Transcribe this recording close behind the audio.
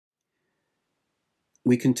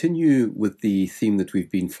We continue with the theme that we've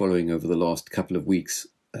been following over the last couple of weeks,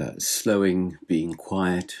 slowing, being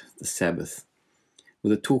quiet, the Sabbath,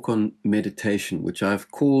 with a talk on meditation, which I've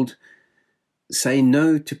called Say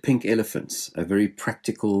No to Pink Elephants, a very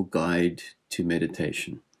practical guide to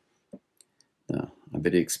meditation. Now, I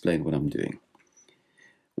better explain what I'm doing.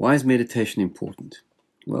 Why is meditation important?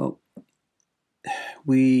 Well,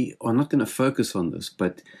 we are not going to focus on this,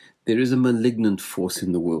 but there is a malignant force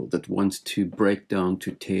in the world that wants to break down,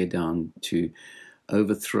 to tear down, to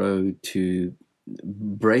overthrow, to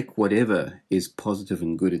break whatever is positive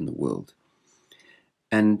and good in the world.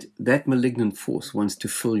 And that malignant force wants to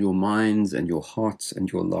fill your minds and your hearts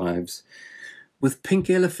and your lives with pink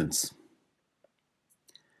elephants.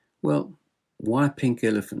 Well, why pink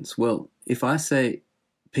elephants? Well, if I say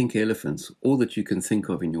pink elephants, all that you can think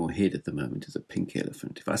of in your head at the moment is a pink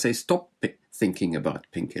elephant. If I say stop thinking about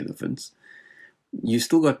pink elephants, you've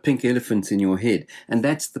still got pink elephants in your head. And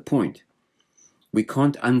that's the point. We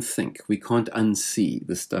can't unthink. We can't unsee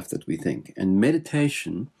the stuff that we think. And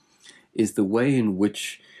meditation is the way in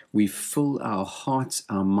which we fill our hearts,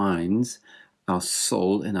 our minds, our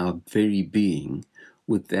soul, and our very being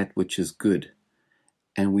with that which is good.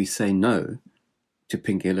 And we say no to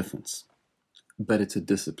pink elephants. But it's a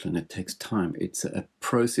discipline. It takes time. It's a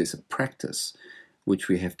process, a practice, which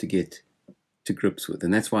we have to get to grips with.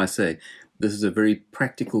 And that's why I say this is a very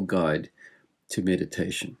practical guide to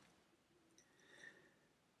meditation.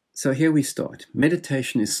 So here we start.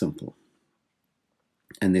 Meditation is simple.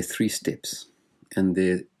 And there are 3 steps. And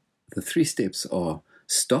the 3 steps are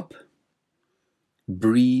stop,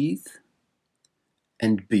 breathe,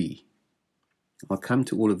 and be. I'll come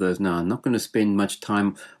to all of those now. I'm not going to spend much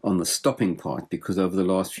time on the stopping part because over the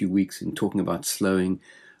last few weeks in talking about slowing,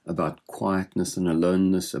 about quietness and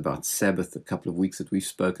aloneness, about Sabbath, a couple of weeks that we've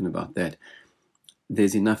spoken about that,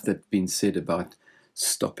 there's enough that's been said about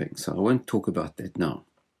stopping. So I won't talk about that now.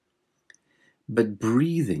 But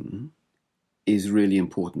breathing is really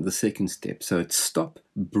important, the second step. So it's stop,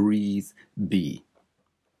 breathe, be.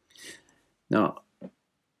 Now,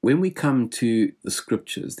 when we come to the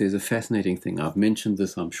scriptures, there's a fascinating thing. I've mentioned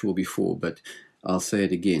this, I'm sure, before, but I'll say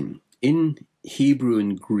it again. In Hebrew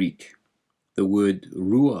and Greek, the word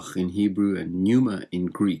ruach in Hebrew and pneuma in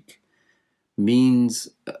Greek means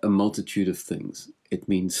a multitude of things. It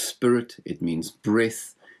means spirit, it means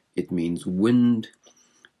breath, it means wind,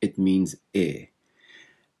 it means air.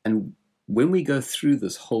 And when we go through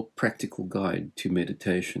this whole practical guide to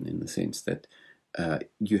meditation, in the sense that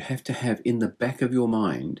you have to have in the back of your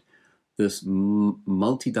mind this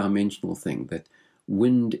multi-dimensional thing that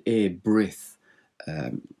wind, air, breath,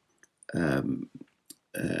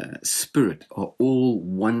 spirit are all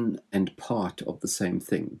one and part of the same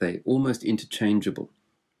thing. They're almost interchangeable.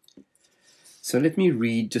 So let me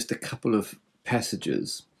read just a couple of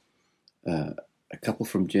passages, a couple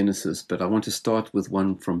from Genesis, but I want to start with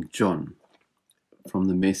one from John, from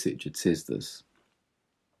the Message. It says this: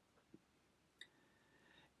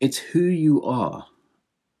 it's who you are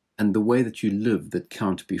and the way that you live that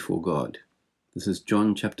count before God. This is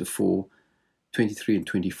John chapter 4, 23 and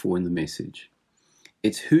 24 in the Message.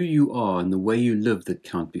 It's who you are and the way you live that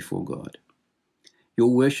count before God. Your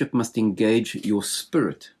worship must engage your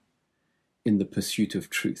spirit in the pursuit of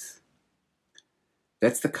truth.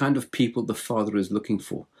 That's the kind of people the Father is looking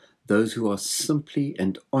for, those who are simply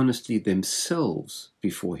and honestly themselves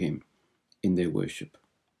before Him in their worship.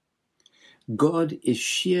 God is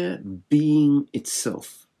sheer being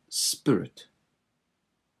itself, spirit.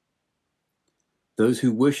 Those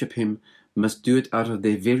who worship Him must do it out of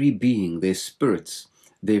their very being, their spirits,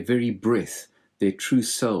 their very breath, their true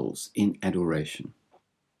selves in adoration.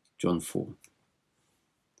 John 4.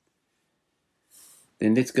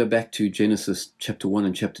 Then let's go back to Genesis chapter 1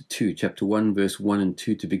 and chapter 2. Chapter 1, verse 1 and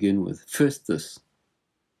 2 to begin with. First this: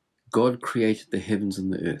 God created the heavens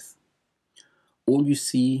and the earth. All you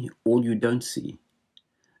see, all you don't see.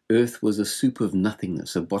 Earth was a soup of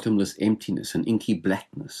nothingness, a bottomless emptiness, an inky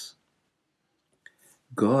blackness.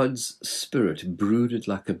 God's spirit brooded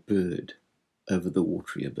like a bird over the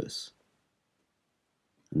watery abyss.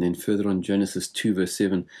 And then further on, Genesis 2 verse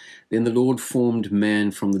 7, then the Lord formed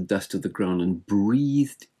man from the dust of the ground and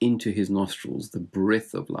breathed into his nostrils the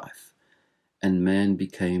breath of life, and man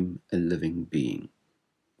became a living being.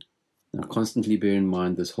 Now constantly bear in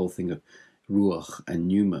mind this whole thing of ruach and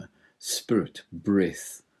pneuma, spirit,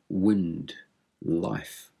 breath, wind,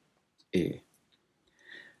 life, air.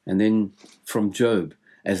 And then from Job,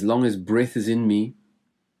 as long as breath is in me,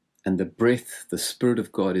 and the breath, the Spirit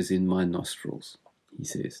of God is in my nostrils, he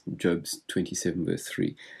says, in Job 27 verse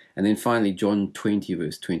 3. And then finally, John 20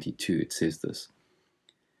 verse 22, it says this: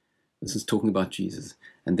 This is talking about Jesus.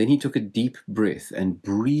 And then he took a deep breath and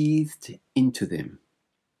breathed into them.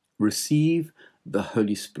 Receive the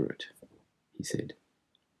Holy Spirit, he said.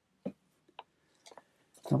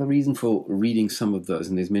 Now, the reason for reading some of those,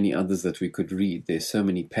 and there's many others that we could read, there's so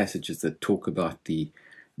many passages that talk about the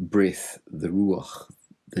breath, the ruach,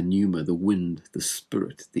 the pneuma, the wind, the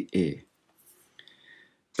spirit, the air.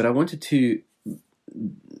 But I wanted to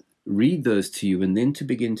read those to you and then to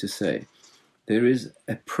begin to say, there is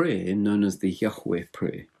a prayer known as the Yahweh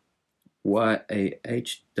prayer, Yahweh,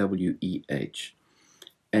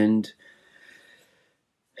 and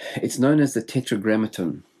it's known as the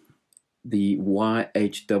Tetragrammaton, the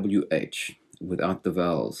YHWH, without the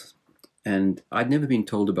vowels. And I'd never been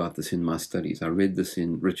told about this in my studies. I read this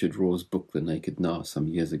in Richard Rohr's book, The Naked Now, some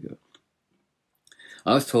years ago.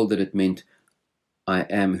 I was told that it meant, I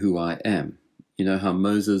am who I am. You know how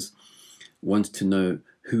Moses wants to know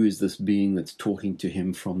who is this being that's talking to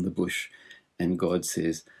him from the bush, and God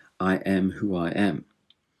says, I am who I am.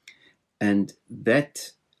 And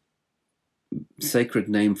that sacred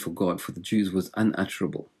name for God, for the Jews, was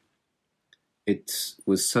unutterable. It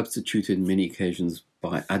was substituted in many occasions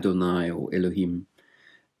by Adonai or Elohim.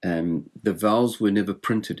 The vowels were never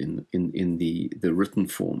printed in the written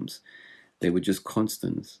forms. They were just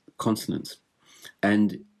consonants.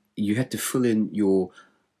 And you had to fill in your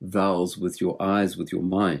vowels with your eyes, with your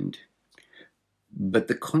mind. But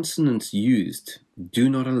the consonants used do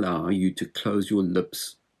not allow you to close your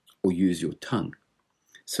lips or use your tongue.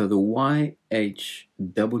 So the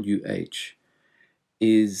YHWH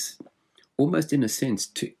is almost in a sense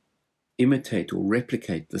to imitate or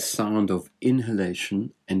replicate the sound of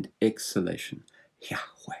inhalation and exhalation.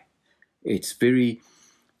 Yahweh. It's very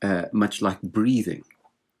much like breathing.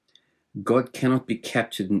 God cannot be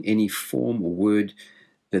captured in any form or word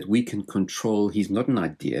that we can control. He's not an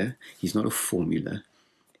idea. He's not a formula.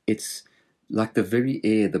 It's like the very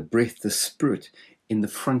air, the breath, the spirit in the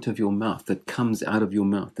front of your mouth that comes out of your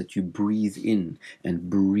mouth, that you breathe in and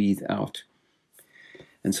breathe out.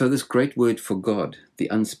 And so this great word for God, the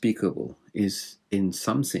unspeakable, is in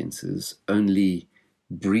some senses only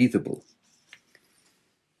breathable.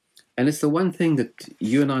 And it's the one thing that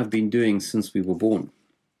you and I have been doing since we were born.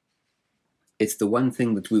 It's the one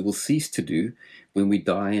thing that we will cease to do when we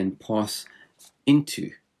die and pass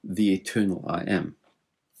into the eternal I am.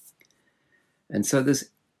 And so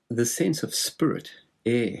the sense of spirit,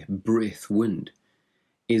 air, breath, wind,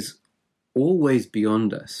 is always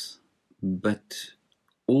beyond us, but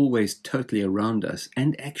always totally around us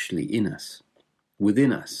and actually in us,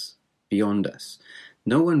 within us, beyond us.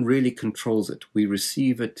 No one really controls it. We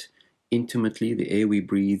receive it intimately, the air we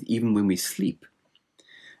breathe, even when we sleep.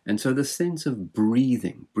 And so the sense of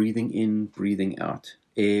breathing in, breathing out,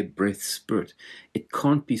 air, breath, spirit, it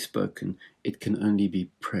can't be spoken. It can only be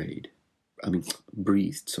breathed.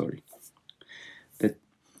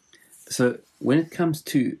 So when it comes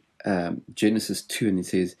to Genesis 2, and it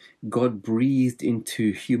says, God breathed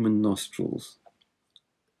into human nostrils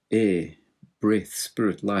air, breath,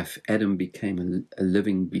 spirit, life. Adam became a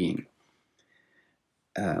living being.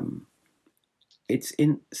 It's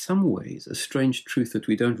in some ways a strange truth that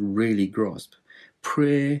we don't really grasp.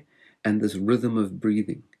 Prayer and this rhythm of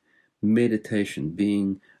breathing, meditation,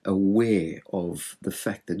 being aware of the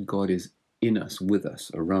fact that God is in us, with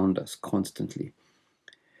us, around us constantly.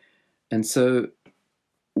 And so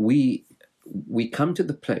we come to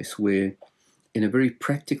the place where, in a very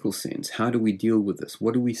practical sense, how do we deal with this?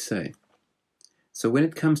 What do we say? So when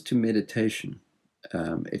it comes to meditation,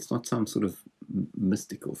 it's not some sort of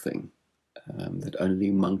mystical thing that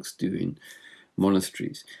only monks do in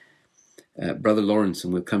monasteries. Brother Lawrence,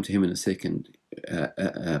 and we'll come to him in a second,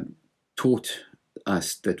 taught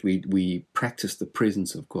us that we practice the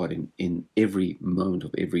presence of God in every moment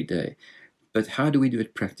of every day. But how do we do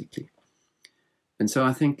it practically? And so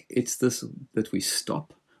I think it's this, that we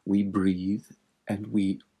stop, we breathe, and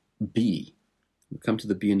we be. We'll come to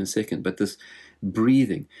the be in a second, but this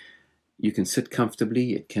breathing, you can sit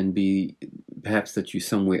comfortably. It can be perhaps that you're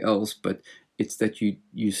somewhere else, but it's that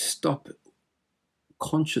you stop,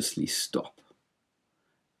 consciously stop,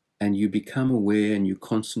 and you become aware and you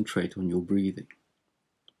concentrate on your breathing.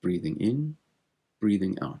 Breathing in,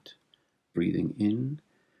 breathing out, breathing in,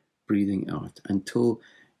 breathing out, until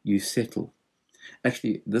you settle.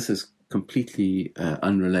 Actually, this is completely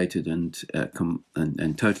unrelated and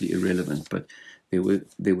totally irrelevant, but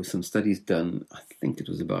there were some studies done, I think it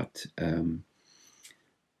was about 10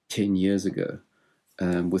 years ago,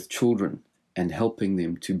 with children and helping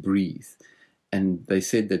them to breathe. And they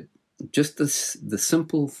said that Just the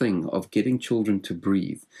simple thing of getting children to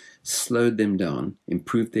breathe slowed them down,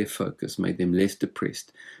 improved their focus, made them less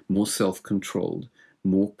depressed, more self-controlled,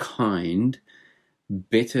 more kind,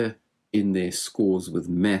 better in their scores with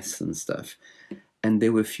maths and stuff. And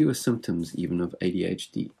there were fewer symptoms even of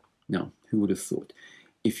ADHD. Now, who would have thought?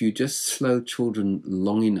 If you just slow children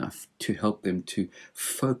long enough to help them to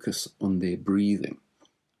focus on their breathing,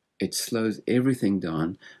 it slows everything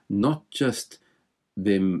down, not just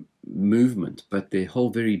their movement, but their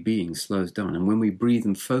whole very being slows down. And when we breathe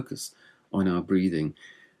and focus on our breathing,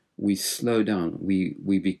 we slow down.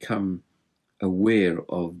 We become aware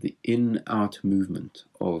of the in-out movement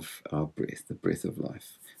of our breath, the breath of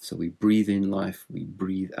life. So we breathe in life, we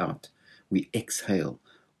breathe out, we exhale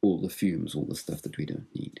all the fumes, all the stuff that we don't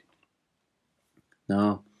need.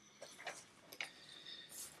 Now,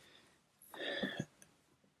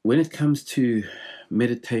 when it comes to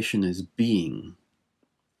meditation as being.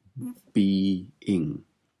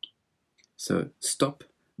 So stop,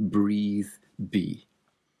 breathe, be.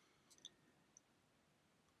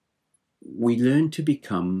 We learn to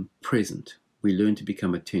become present. We learn to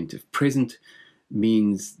become attentive. Present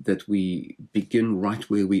means that we begin right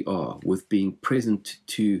where we are, with being present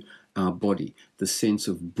to our body, the sense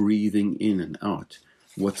of breathing in and out.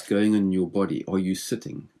 What's going on in your body? Are you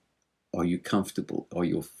sitting? Are you comfortable? Are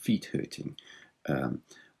your feet hurting?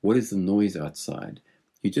 What is the noise outside?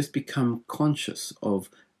 You just become conscious of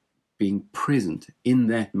being present in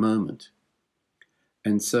that moment.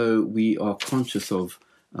 And so we are conscious of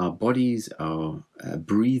our bodies, our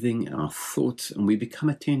breathing, our thoughts, and we become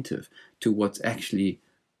attentive to what's actually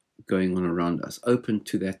going on around us, open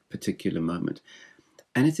to that particular moment.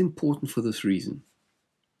 And it's important for this reason.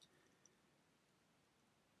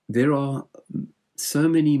 There are so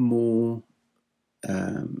many more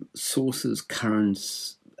sources,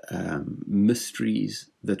 currents, mysteries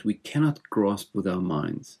that we cannot grasp with our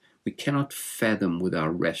minds. We cannot fathom with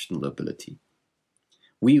our rational ability.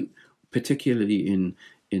 We, particularly in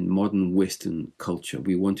modern Western culture,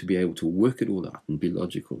 we want to be able to work it all out and be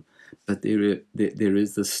logical. But there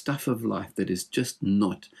is the stuff of life that is just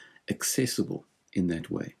not accessible in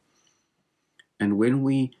that way. And when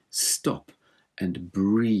we stop and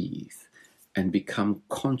breathe and become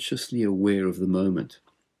consciously aware of the moment,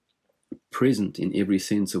 present in every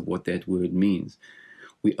sense of what that word means,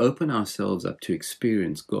 we open ourselves up to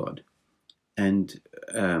experience God and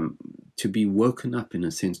to be woken up, in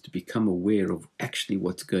a sense, to become aware of actually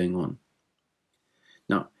what's going on.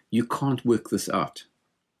 Now, you can't work this out.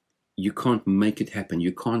 You can't make it happen.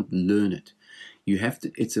 You can't learn it. You have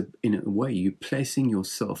to, in a way, you're placing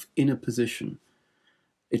yourself in a position.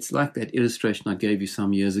 It's like that illustration I gave you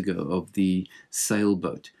some years ago of the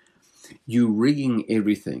sailboat. You're rigging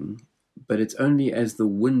everything, but it's only as the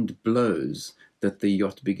wind blows that the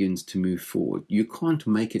yacht begins to move forward. You can't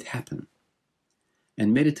make it happen.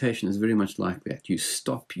 And meditation is very much like that. You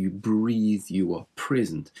stop, you breathe, you are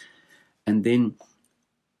present. And then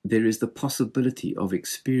there is the possibility of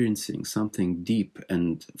experiencing something deep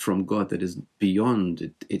and from God that is beyond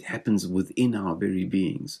it. It happens within our very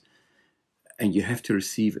beings. And you have to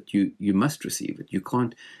receive it. You must receive it. You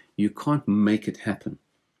can't make it happen.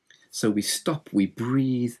 So we stop, we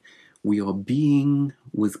breathe, we are being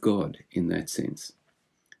with God in that sense.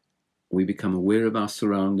 We become aware of our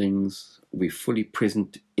surroundings. We're fully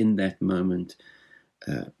present in that moment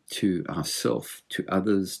to ourselves, to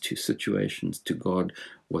others, to situations, to God,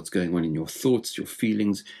 what's going on in your thoughts, your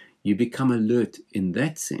feelings. You become alert in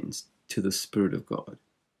that sense to the Spirit of God.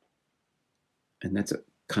 And that's a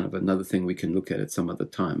kind of another thing we can look at some other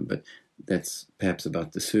time, but that's perhaps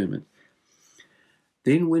about discernment.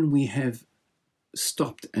 Then when we have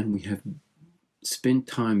stopped and we have spent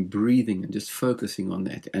time breathing and just focusing on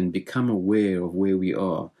that and become aware of where we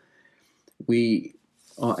are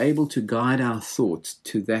able to guide our thoughts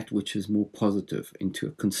to that which is more positive, into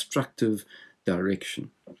a constructive direction.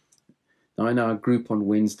 Now, in our group on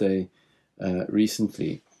Wednesday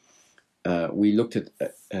recently, we looked at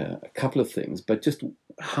a couple of things, but just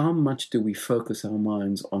how much do we focus our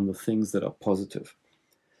minds on the things that are positive?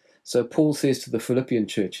 So Paul says to the Philippian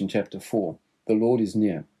church in chapter 4, the Lord is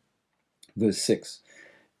near. Verse 6,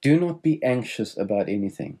 do not be anxious about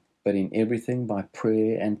anything, but in everything by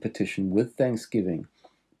prayer and petition with thanksgiving,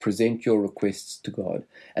 present your requests to God.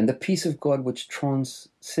 And the peace of God, which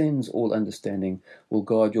transcends all understanding, will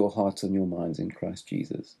guard your hearts and your minds in Christ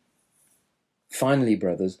Jesus. Finally,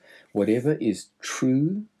 brothers, whatever is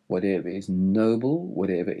true, whatever is noble,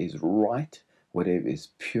 whatever is right, whatever is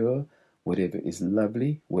pure, whatever is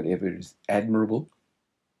lovely, whatever is admirable,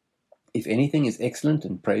 if anything is excellent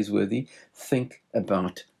and praiseworthy, think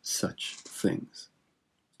about such things.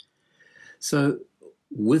 So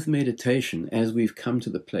with meditation, as we've come to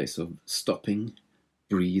the place of stopping,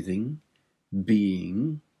 breathing,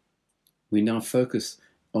 being, we now focus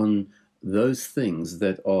on those things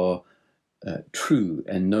that are true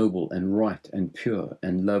and noble and right and pure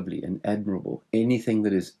and lovely and admirable. Anything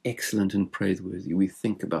that is excellent and praiseworthy, we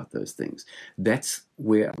think about those things. That's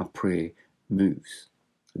where our prayer moves.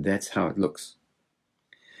 That's how it looks.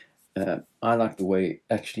 I like the way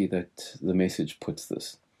actually that the message puts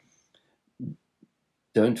this.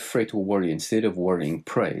 Don't fret or worry. Instead of worrying,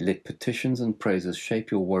 pray. Let petitions and praises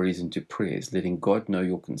shape your worries into prayers, letting God know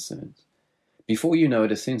your concerns. Before you know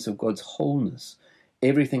it, a sense of God's wholeness,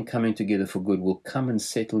 everything coming together for good, will come and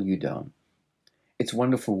settle you down. It's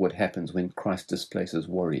wonderful what happens when Christ displaces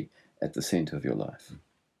worry at the center of your life.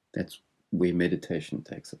 That's where meditation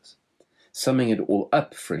takes us. Summing it all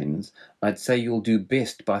up, friends, I'd say you'll do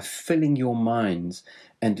best by filling your minds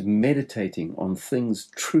and meditating on things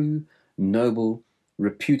true, noble,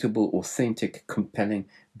 reputable, authentic, compelling,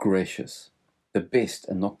 gracious. The best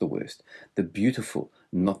and not the worst. The beautiful,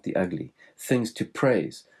 not the ugly. Things to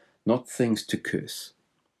praise, not things to curse.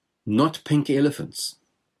 Not pink elephants.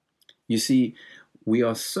 You see, we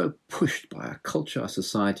are so pushed by our culture, our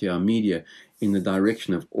society, our media in the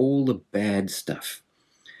direction of all the bad stuff.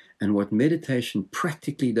 And what meditation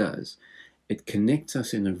practically does, it connects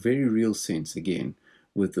us in a very real sense again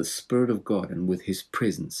with the Spirit of God and with His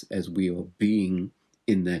presence as we are being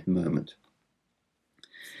in that moment.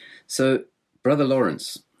 So, Brother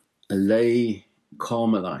Lawrence, a lay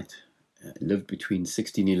Carmelite, lived between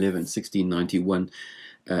 1611 and 1691,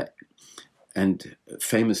 and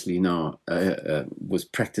famously now was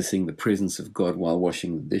practicing the presence of God while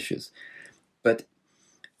washing the dishes. But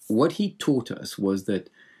what he taught us was that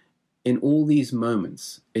in all these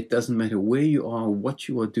moments, it doesn't matter where you are, what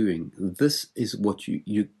you are doing, this is what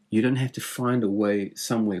you don't have to find a way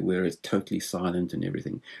somewhere where it's totally silent and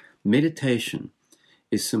everything. Meditation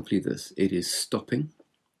is simply this. It is stopping.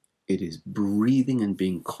 It is breathing and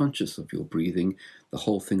being conscious of your breathing, the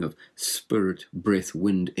whole thing of spirit, breath,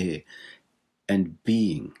 wind, air, and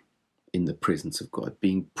being in the presence of God,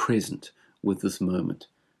 being present with this moment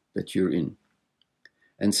that you're in.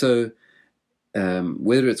 And so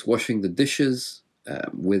whether it's washing the dishes,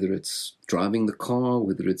 whether it's driving the car,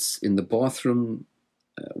 whether it's in the bathroom,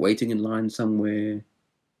 waiting in line somewhere,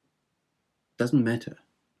 doesn't matter.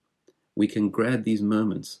 We can grab these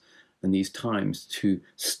moments and these times to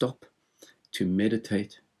stop, to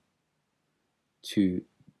meditate, to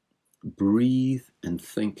breathe and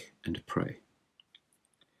think and pray.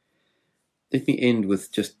 Let me end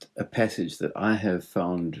with just a passage that I have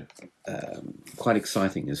found quite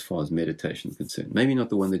exciting as far as meditation is concerned. Maybe not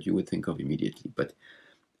the one that you would think of immediately, but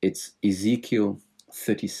it's Ezekiel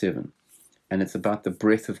 37, and it's about the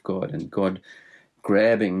breath of God and God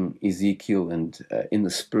grabbing Ezekiel, and in the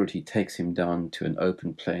spirit he takes him down to an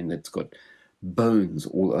open plain that's got bones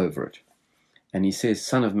all over it. And he says,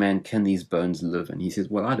 "Son of man, can these bones live?" And he says,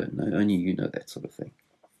 "Well, I don't know, only you know that sort of thing."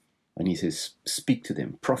 And he says, "Speak to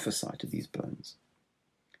them, prophesy to these bones."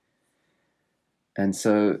 And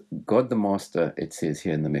so God the Master, it says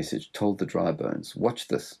here in the message, told the dry bones, "Watch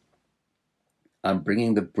this. I'm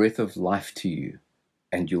bringing the breath of life to you,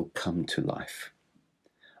 and you'll come to life.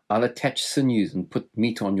 I'll attach sinews and put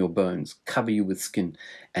meat on your bones, cover you with skin,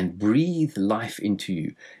 and breathe life into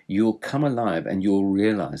you. You'll come alive, and you'll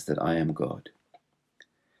realize that I am God."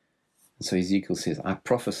 And so Ezekiel says, "I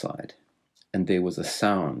prophesied, and there was a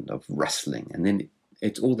sound of rustling." And then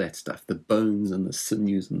it's all that stuff, the bones and the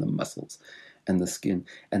sinews and the muscles and the skin.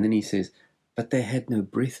 And then he says, "But they had no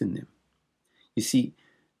breath in them." You see,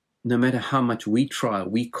 no matter how much we try,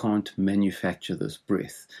 we can't manufacture this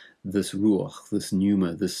breath, this ruach, this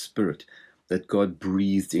pneuma, this spirit that God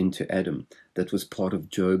breathed into Adam, that was part of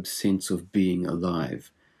Job's sense of being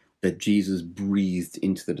alive, that Jesus breathed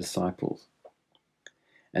into the disciples.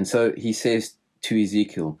 And so he says to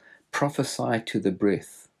Ezekiel, "Prophesy to the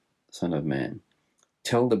breath, Son of man.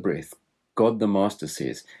 Tell the breath." God the Master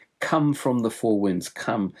says, "Come from the four winds,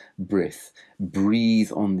 come, breath.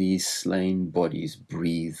 Breathe on these slain bodies,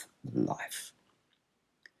 breathe life."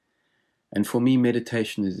 And for me,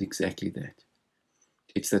 meditation is exactly that.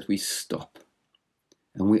 It's that we stop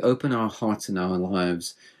and we open our hearts and our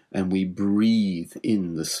lives and we breathe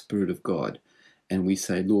in the Spirit of God. And we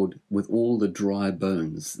say, "Lord, with all the dry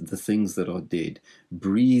bones, the things that are dead,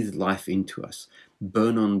 breathe life into us,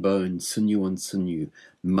 bone on bone, sinew on sinew,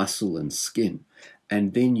 muscle and skin.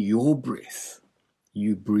 And then your breath,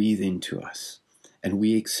 you breathe into us, and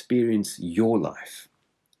we experience your life.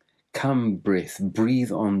 Come, breath,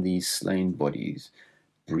 breathe on these slain bodies,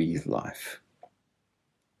 breathe life."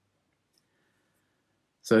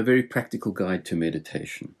 So a very practical guide to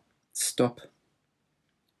meditation. Stop,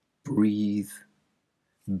 breathe,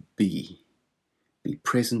 be. Be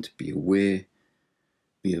present, be aware,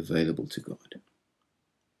 be available to God.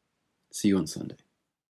 See you on Sunday.